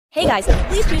Hey guys,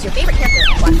 please choose your favorite character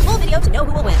and watch the full video to know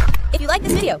who will win. If you like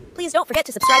this video, please don't forget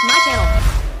to subscribe to my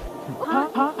channel.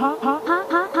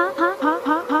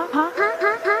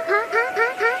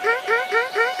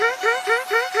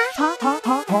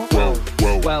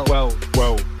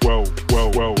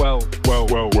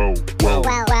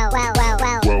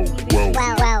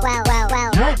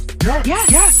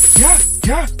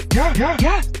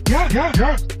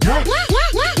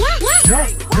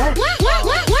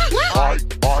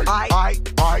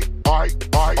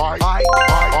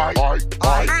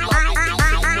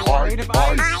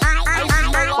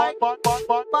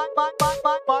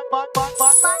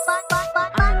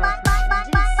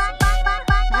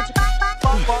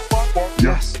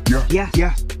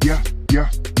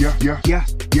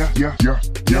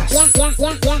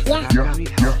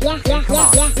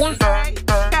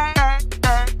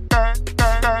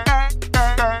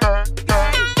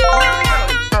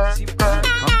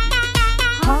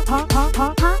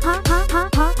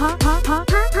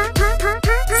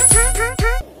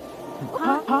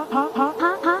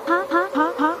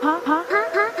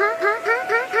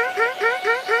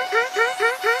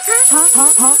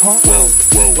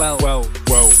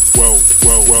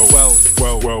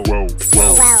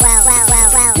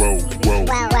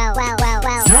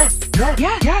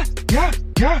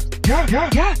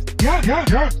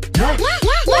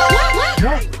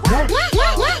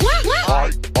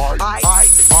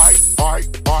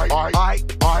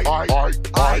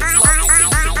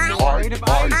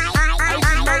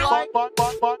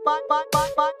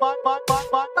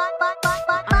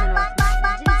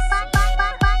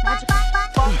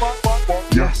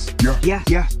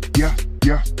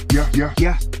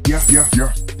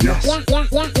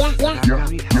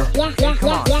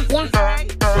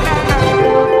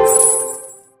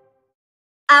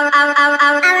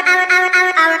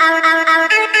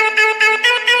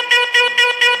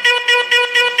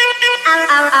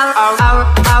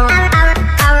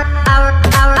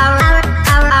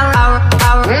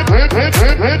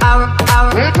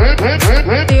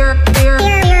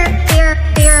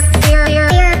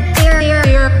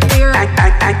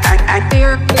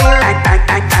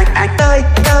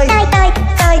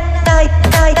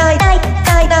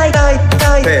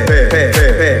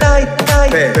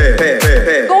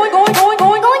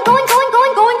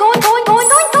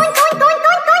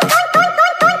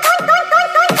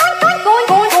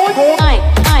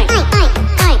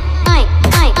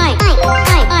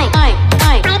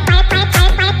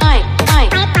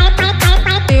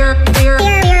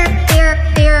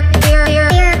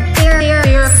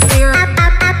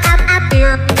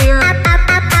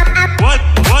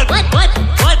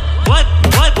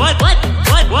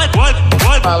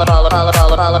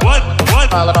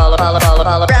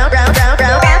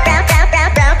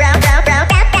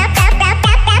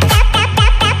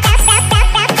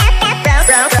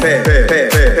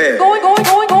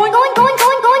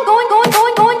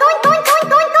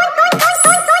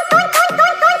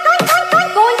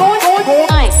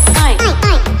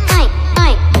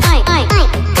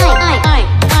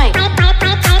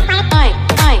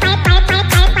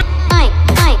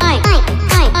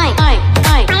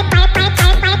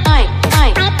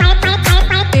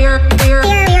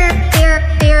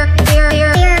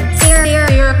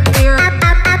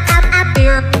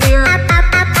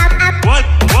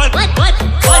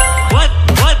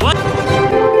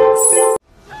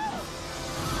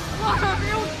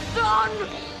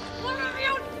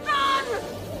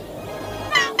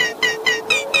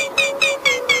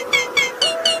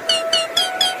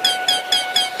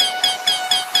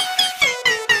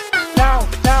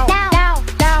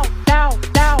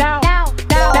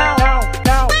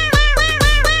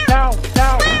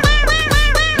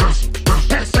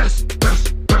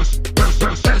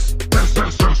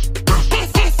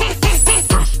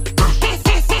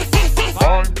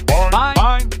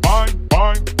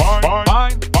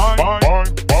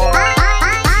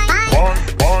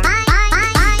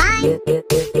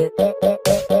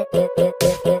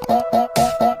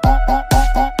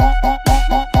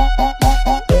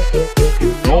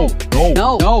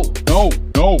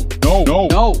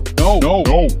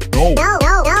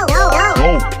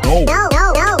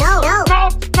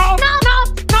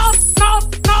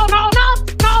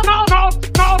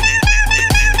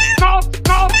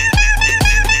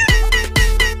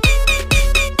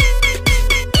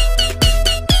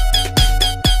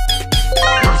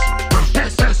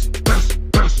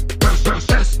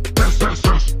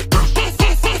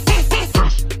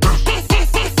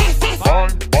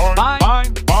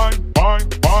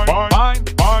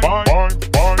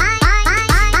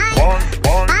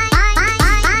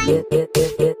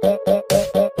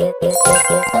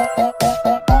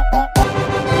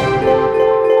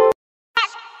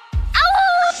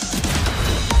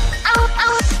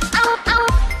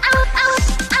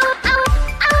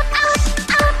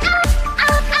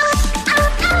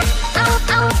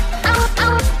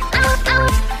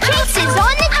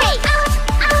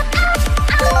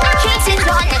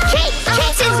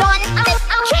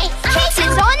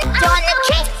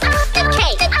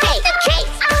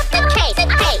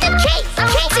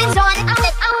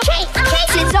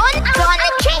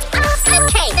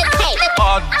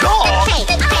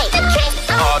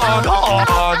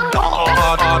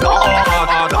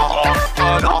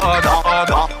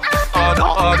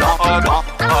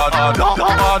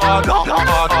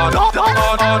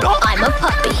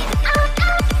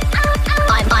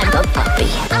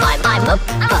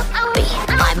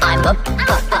 a puppy.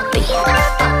 I'm a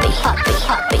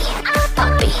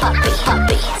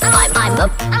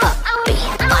puppy.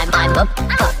 I'm a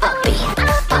puppy.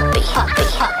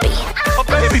 A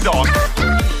baby dog.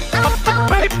 A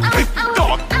baby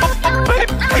dog. A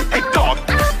baby dog.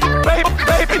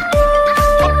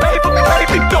 A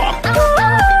baby dog.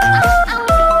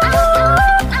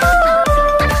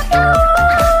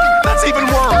 That's even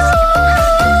worse.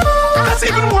 That's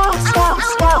even worse.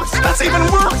 Worse. That's even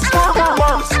worse.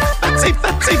 Worse. That's even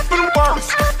worse.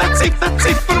 That's even worse.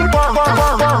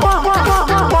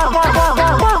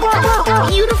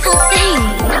 Beautiful thing.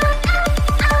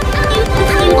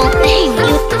 Beautiful thing.